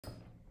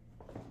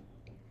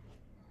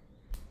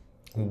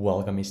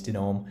Welcome, it's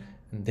Denome.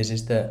 And this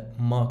is the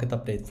market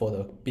update for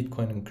the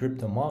Bitcoin and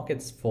crypto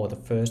markets for the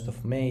 1st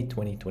of May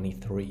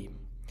 2023.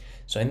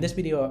 So in this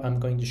video, I'm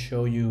going to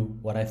show you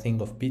what I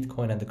think of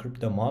Bitcoin and the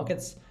crypto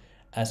markets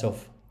as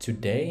of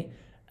today.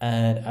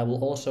 And I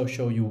will also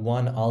show you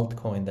one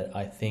altcoin that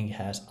I think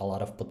has a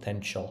lot of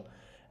potential.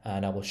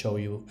 And I will show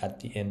you at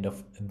the end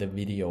of the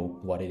video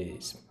what it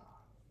is.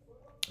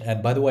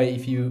 And by the way,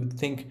 if you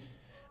think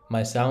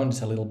my sound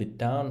is a little bit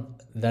down,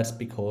 that's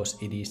because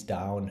it is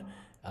down.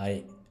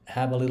 I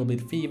have a little bit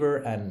fever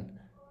and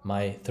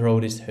my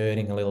throat is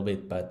hurting a little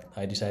bit, but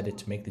I decided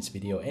to make this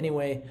video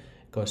anyway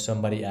because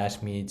somebody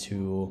asked me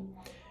to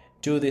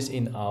do this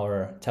in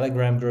our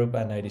Telegram group,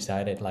 and I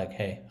decided like,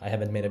 hey, I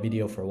haven't made a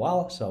video for a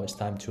while, so it's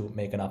time to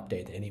make an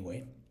update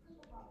anyway.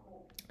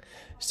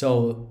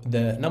 So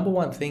the number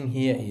one thing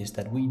here is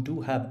that we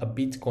do have a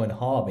Bitcoin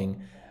halving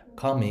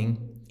coming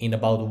in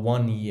about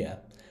 1 year.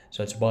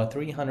 So it's about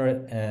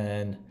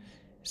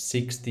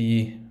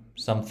 360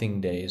 something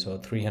days or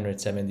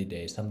 370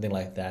 days, something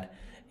like that,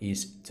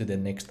 is to the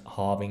next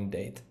halving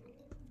date.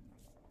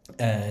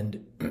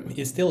 And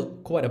it's still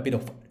quite a bit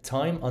of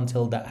time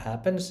until that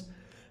happens.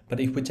 But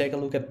if we take a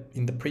look at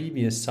in the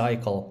previous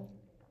cycle,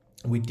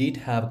 we did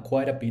have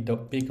quite a big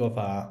of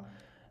a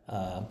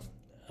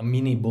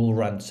mini bull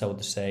run, so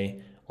to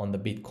say, on the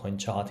Bitcoin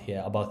chart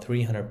here, about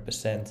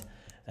 300%.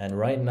 And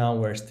right now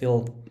we're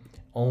still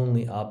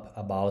only up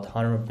about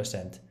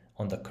 100%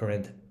 on the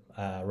current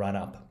run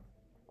up.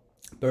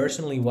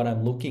 Personally, what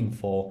I'm looking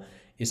for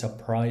is a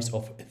price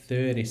of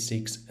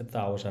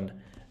 $36,000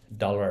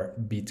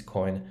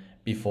 Bitcoin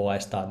before I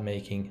start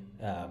making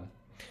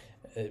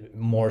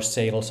more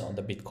sales on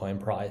the Bitcoin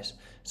price.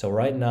 So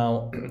right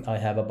now I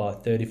have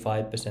about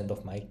 35%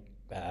 of my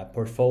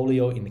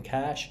portfolio in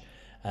cash,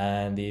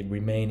 and the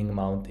remaining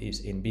amount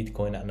is in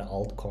Bitcoin and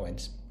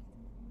altcoins.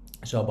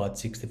 So about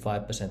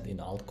 65% in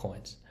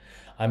altcoins.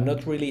 I'm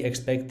not really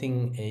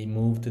expecting a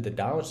move to the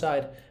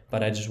downside,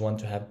 but I just want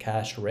to have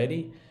cash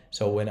ready.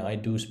 So when I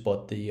do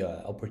spot the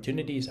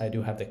opportunities, I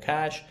do have the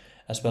cash,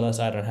 as well as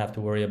I don't have to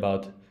worry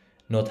about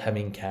not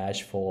having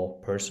cash for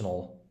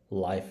personal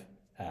life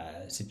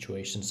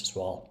situations as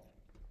well.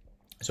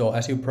 So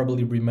as you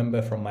probably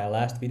remember from my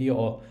last video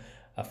or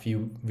a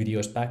few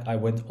videos back, I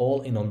went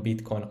all in on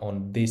Bitcoin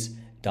on this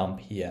dump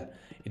here.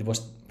 It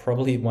was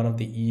probably one of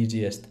the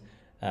easiest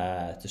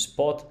to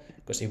spot,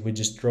 because if we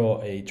just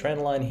draw a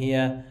trend line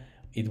here,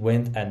 it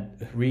went and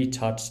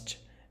retouched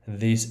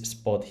this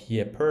spot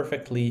here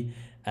perfectly,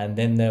 and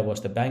then there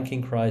was the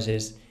banking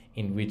crisis,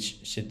 in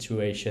which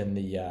situation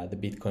the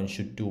Bitcoin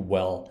should do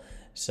well.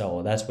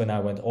 So that's when I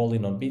went all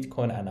in on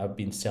Bitcoin, and I've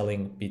been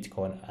selling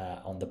Bitcoin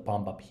on the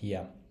pump up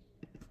here.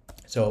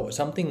 So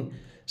some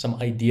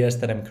ideas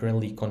that I'm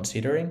currently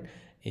considering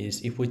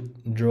is, if we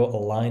draw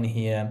a line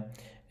here,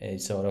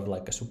 it's sort of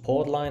like a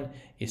support line,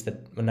 is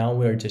that now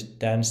we're just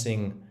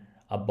dancing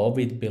above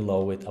it,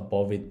 below it,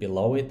 above it,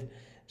 below it.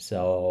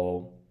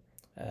 So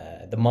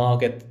the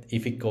market,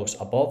 if it goes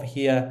above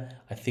here,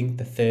 I think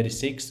the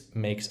 36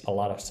 makes a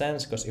lot of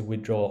sense, because if we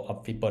draw a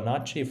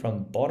Fibonacci from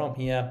the bottom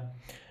here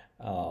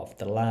of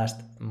the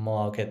last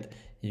market,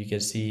 you can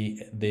see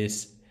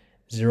this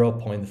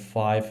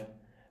 0.5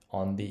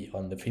 on the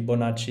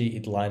Fibonacci.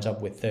 It lines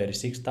up with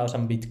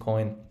 36,000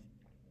 Bitcoin,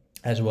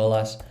 as well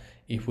as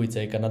if we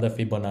take another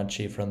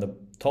Fibonacci from the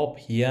top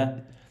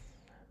here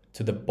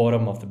to the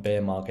bottom of the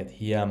bear market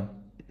here,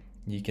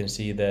 you can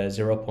see the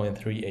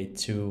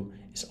 0.382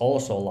 is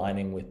also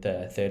aligning with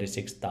the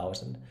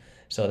 36,000.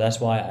 So that's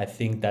why I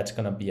think that's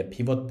going to be a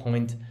pivot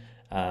point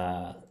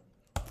to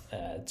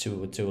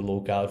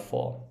look out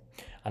for.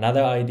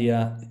 Another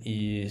idea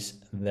is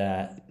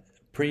that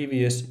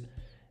previous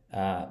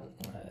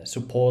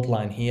support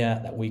line here,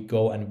 that we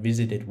go and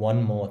visit it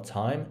one more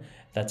time.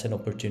 That's an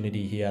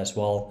opportunity here as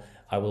well.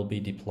 I will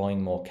be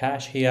deploying more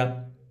cash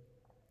here.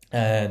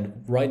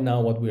 And right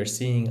now what we're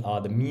seeing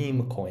are the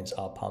meme coins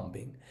are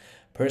pumping.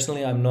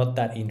 Personally, I'm not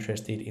that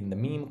interested in the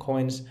meme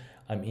coins.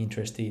 I'm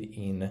interested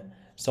in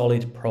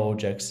solid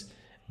projects.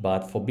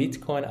 But for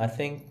Bitcoin, I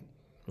think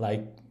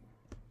like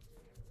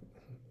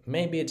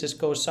maybe it just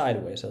goes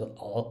sideways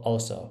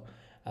also.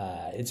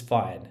 It's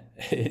fine.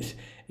 It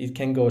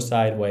can go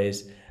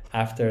sideways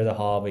after the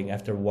halving,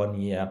 after 1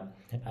 year.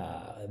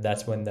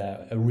 That's when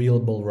the real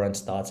bull run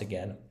starts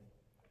again,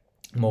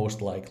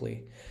 most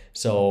likely.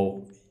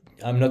 So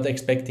I'm not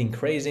expecting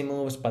crazy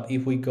moves, but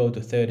if we go to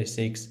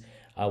 36,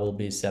 I will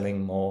be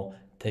selling more,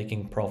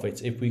 taking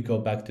profits. If we go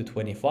back to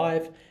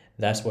 25,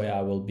 that's where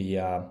I will be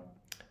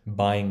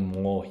buying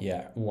more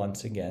here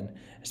once again,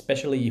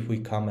 especially if we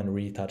come and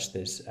retouch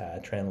this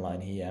trend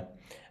line here.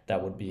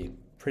 That would be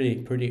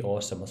pretty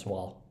awesome as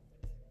well.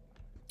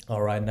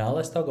 All right, now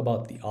let's talk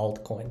about the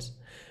altcoins,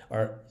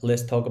 or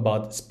let's talk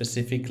about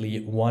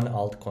specifically one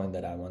altcoin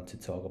that I want to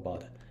talk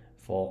about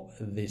for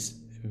this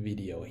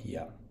video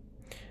here.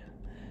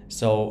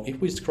 So if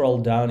we scroll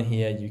down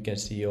here, you can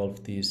see all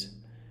of these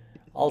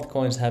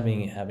altcoins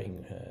having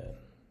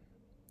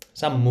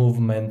some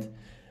movement.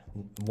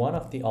 one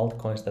of the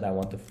altcoins that I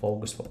want to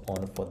focus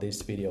on for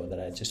this video that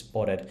I just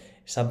spotted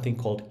is something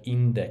called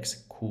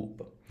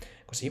Indexcoop.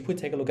 Because if we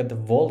take a look at the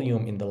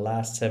volume in the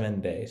last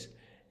 7 days,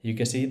 you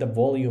can see the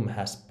volume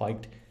has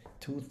spiked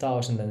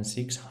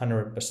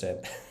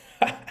 2,600%.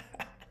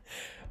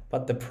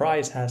 But the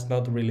price has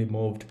not really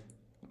moved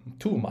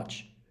too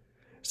much.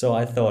 So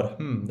I thought,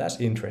 that's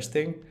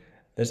interesting.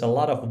 There's a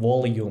lot of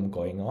volume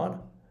going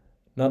on,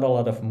 not a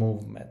lot of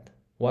movement.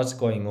 What's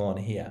going on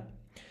here?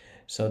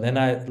 So then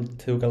I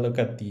took a look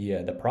at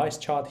the price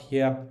chart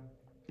here.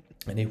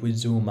 And if we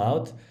zoom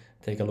out,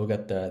 take a look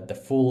at the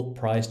full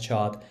price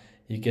chart,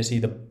 you can see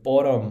the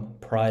bottom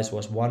price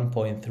was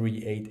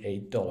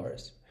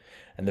 $1.388.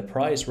 And the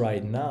price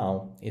right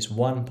now is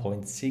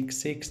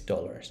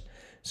 $1.66.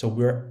 So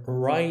we're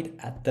right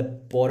at the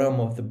bottom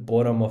of the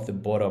bottom of the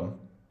bottom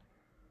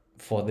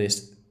for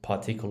this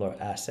particular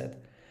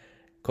asset.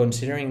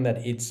 Considering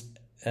that it's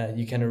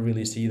you cannot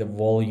really see the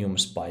volume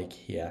spike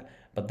here,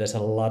 but there's a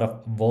lot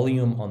of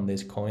volume on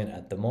this coin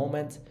at the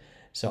moment.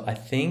 So I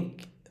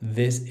think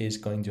this is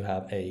going to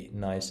have a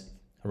nice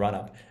run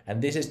up.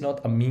 And this is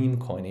not a meme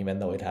coin, even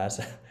though it has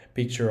a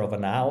picture of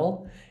an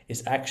owl.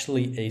 It's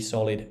actually a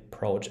solid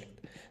project.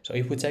 So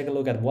if we take a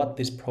look at what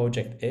this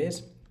project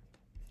is,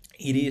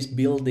 it is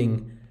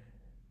building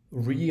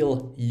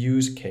real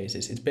use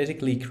cases. It's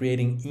basically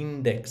creating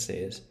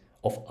indexes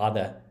of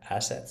other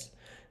assets.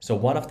 So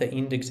one of the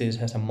indexes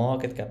has a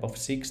market cap of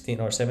 $16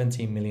 or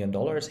 $17 million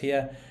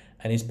here,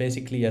 and it's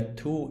basically a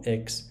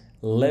 2x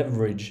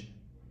leverage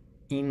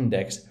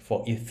index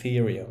for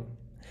Ethereum.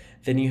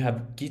 Then you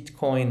have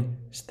Gitcoin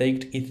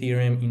staked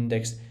Ethereum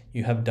index.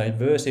 You have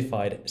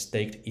diversified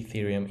staked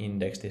Ethereum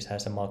index. This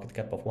has a market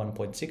cap of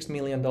 $1.6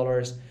 million.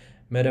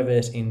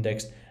 Metaverse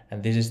index,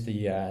 and this is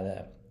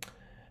the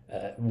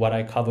what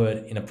I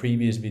covered in a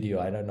previous video,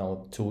 I don't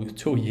know,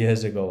 two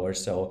years ago or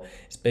so.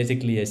 It's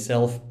basically a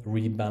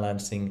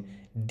self-rebalancing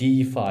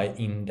DeFi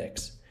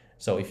index.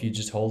 So if you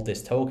just hold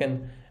this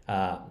token,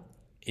 I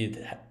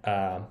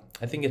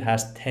think it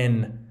has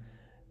 10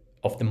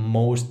 of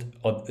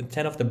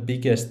the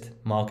biggest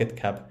market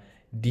cap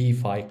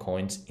DeFi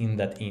coins in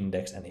that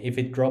index. And if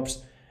it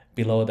drops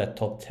below that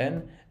top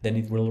 10, then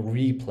it will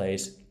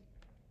replace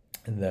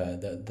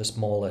the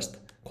smallest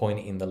coin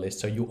in the list.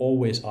 So you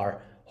always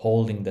are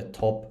holding the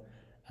top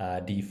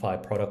DeFi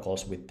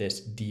protocols with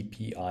this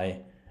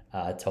DPI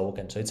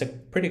token. So it's a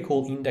pretty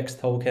cool index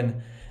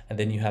token. And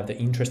then you have the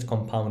interest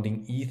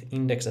compounding ETH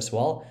index as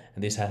well.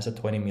 And this has a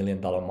 $20 million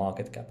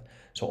market cap.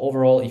 So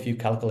overall, if you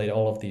calculate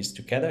all of these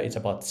together, it's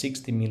about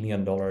 $60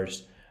 million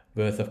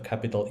worth of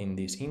capital in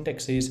these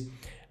indexes.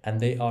 And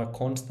they are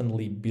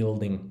constantly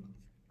building,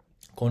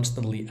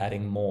 constantly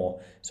adding more.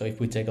 So if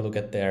we take a look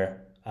at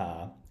their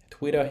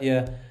Twitter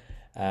here,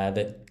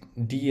 the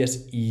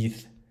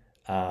DSETH,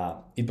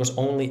 it was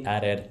only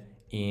added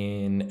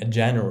in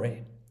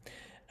January,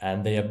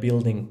 and they are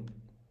building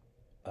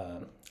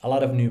a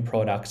lot of new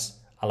products,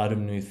 a lot of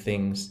new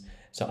things.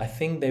 So I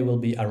think they will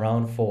be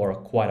around for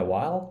quite a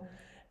while.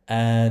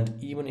 And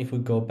even if we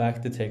go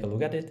back to take a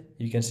look at it,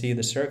 you can see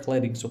the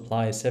circulating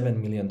supply is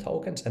 7 million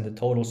tokens and the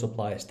total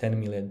supply is 10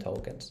 million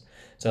tokens.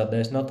 So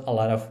there's not a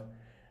lot of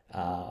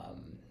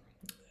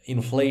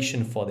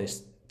inflation for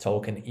this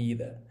token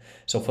either.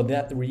 So for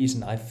that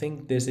reason, I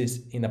think this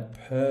is in a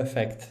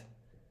perfect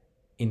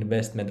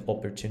investment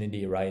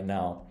opportunity right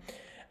now.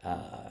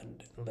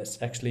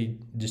 Let's actually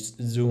just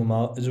zoom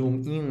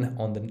in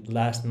on the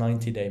last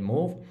 90-day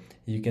move.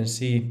 You can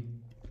see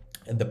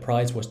the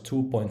price was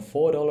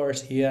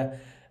 $2.4 here,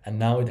 and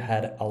now it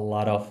had a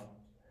lot of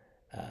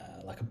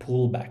like a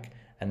pullback,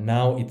 and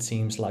now it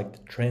seems like the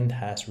trend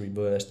has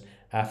reversed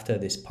after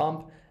this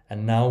pump,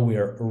 and now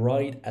we're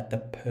right at the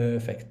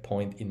perfect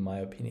point in my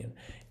opinion.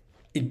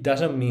 It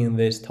doesn't mean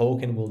this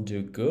token will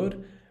do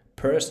good.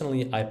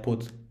 Personally, I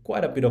put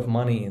quite a bit of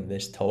money in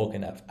this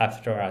token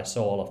after I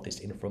saw all of this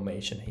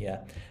information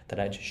here that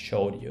I just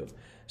showed you.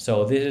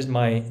 So this is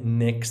my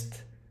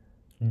next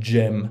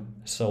gem,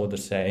 so to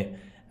say.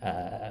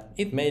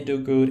 It may do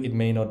good, it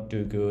may not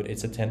do good.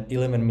 It's a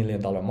 $11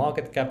 million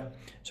market cap.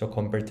 So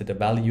compared to the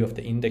value of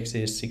the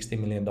indexes, $60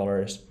 million,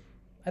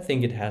 I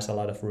think it has a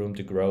lot of room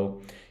to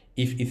grow.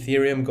 If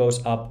Ethereum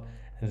goes up,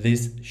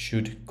 this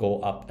should go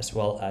up as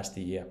well as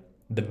the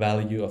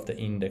value of the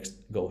index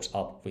goes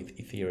up with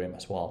Ethereum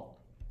as well.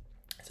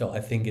 So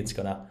I think it's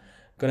gonna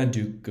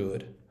do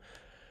good.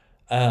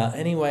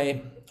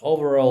 Anyway,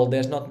 overall,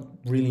 there's not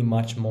really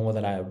much more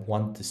that I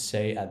want to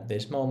say at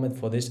this moment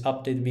for this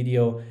update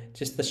video.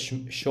 Just a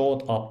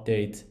short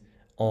update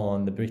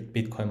on the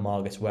Bitcoin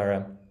markets, where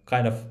I'm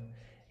kind of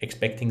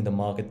expecting the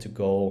market to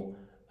go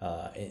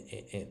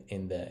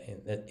in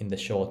the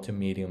short to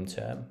medium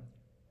term,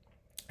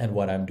 and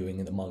what I'm doing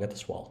in the market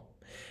as well.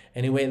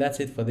 Anyway, that's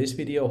it for this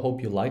video.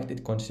 Hope you liked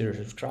it. Consider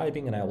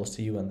subscribing, and I will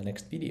see you in the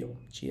next video.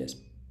 Cheers.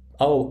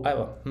 Oh,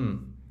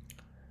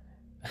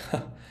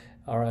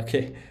 all right,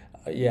 okay,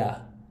 yeah.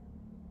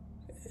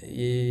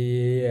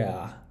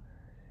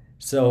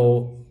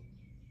 So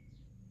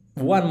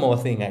one more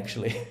thing,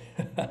 actually.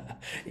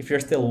 If you're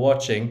still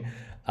watching,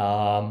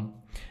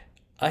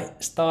 I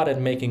started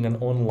making an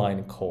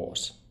online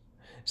course.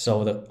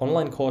 So the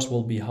online course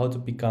will be how to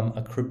become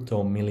a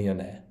crypto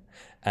millionaire.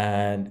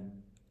 And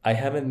I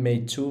haven't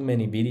made too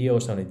many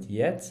videos on it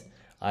yet.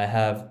 I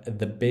have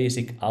the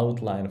basic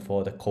outline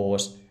for the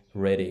course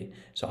ready.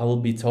 So I will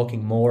be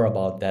talking more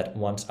about that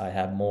once I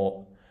have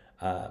more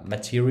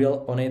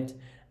material on it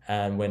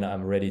and when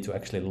I'm ready to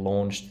actually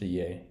launch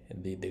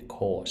the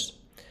course.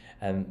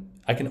 And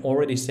I can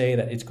already say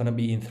that it's going to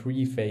be in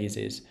 3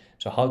 phases.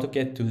 So how to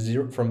get to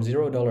from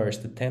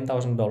 $0 to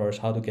 $10,000,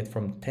 how to get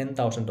from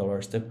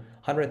 $10,000 to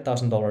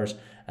 $100,000,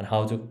 and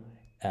how to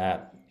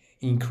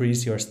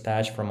increase your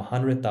stash from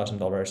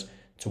 $100,000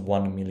 to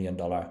 $1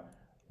 million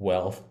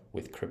wealth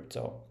with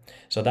crypto.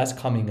 So that's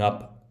coming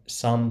up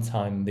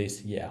sometime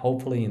this year,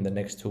 hopefully in the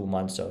next 2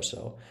 months or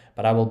so.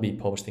 But I will be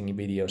posting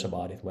videos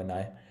about it when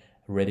I'm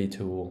ready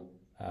to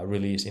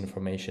release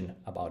information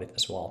about it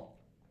as well.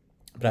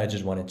 But I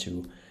just wanted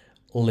to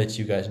let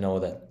you guys know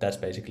that that's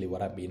basically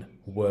what I've been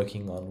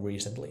working on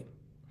recently.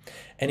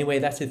 Anyway,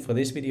 that's it for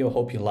this video.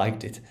 Hope you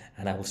liked it,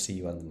 and I will see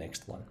you on the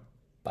next one.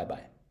 Bye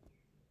bye.